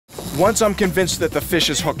Once I'm convinced that the fish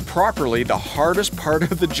is hooked properly, the hardest part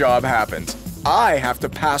of the job happens. I have to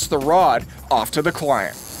pass the rod off to the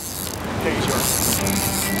client. Okay, sure.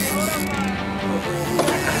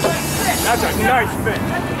 That's a nice fish.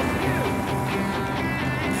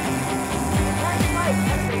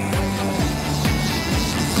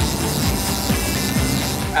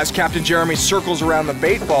 As Captain Jeremy circles around the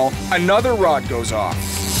bait ball, another rod goes off.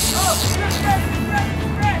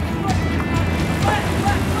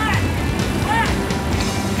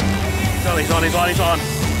 He's on. He's on?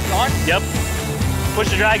 Yep. Push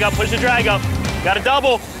the drag up, push the drag up. Got a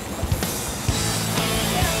double.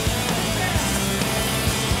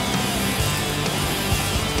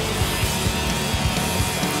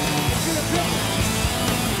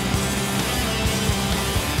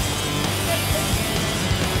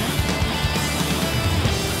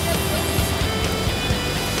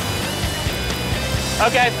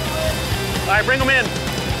 Okay. All right, bring them in.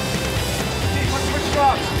 Switch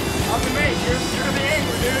drops. On the mate. You're the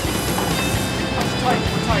angler, dude. We're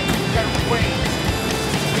tight. You gotta wait.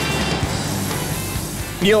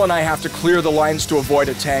 Neil and I have to clear the lines to avoid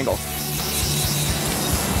a tangle.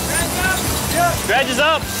 Dredge is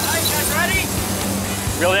up. All right, guys, ready?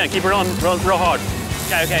 Reel in. Keep it on real hard.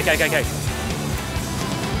 Okay.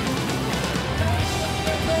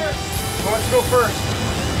 Who wants to go first?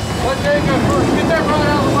 Let Dave go first. Get that rod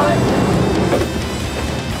out of the way.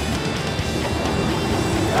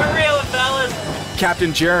 We're reeling, fellas.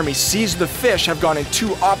 Captain Jeremy sees the fish have gone in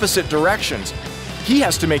two opposite directions. He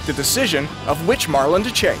has to make the decision of which marlin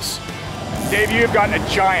to chase. Dave, you have gotten a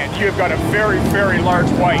giant. You have got a very, very large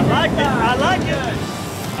white. I like it.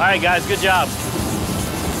 All right, guys, good job.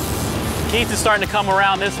 Keith is starting to come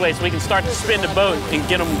around this way so we can start to spin the boat and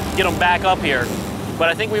get them back up here. But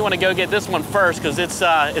I think we want to go get this one first because it's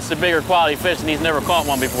the bigger quality fish and he's never caught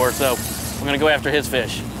one before, so we're going to go after his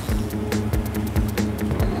fish.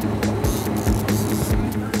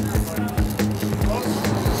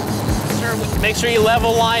 Make sure you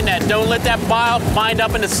level line that. Don't let that bind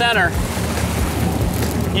up in the center.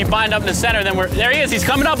 You bind up in the center, then there he is. He's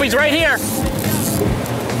coming up. He's right here.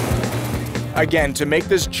 Again, to make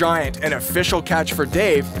this giant an official catch for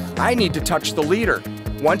Dave, I need to touch the leader.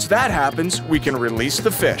 Once that happens, we can release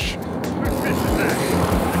the fish. You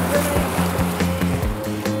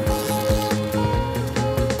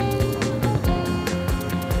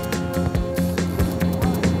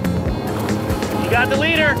got the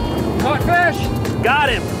leader. Caught fish. Got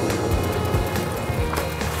him.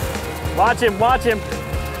 Watch him.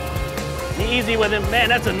 Be easy with him. Man,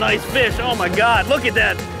 that's a nice fish. Oh my God, look at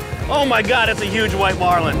that. Oh my God, that's a huge white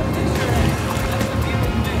marlin.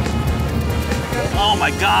 Oh my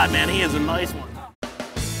God, man, he is a nice one.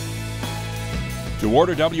 To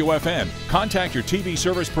order WFN, contact your TV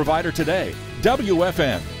service provider today.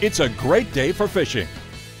 WFN, it's a great day for fishing.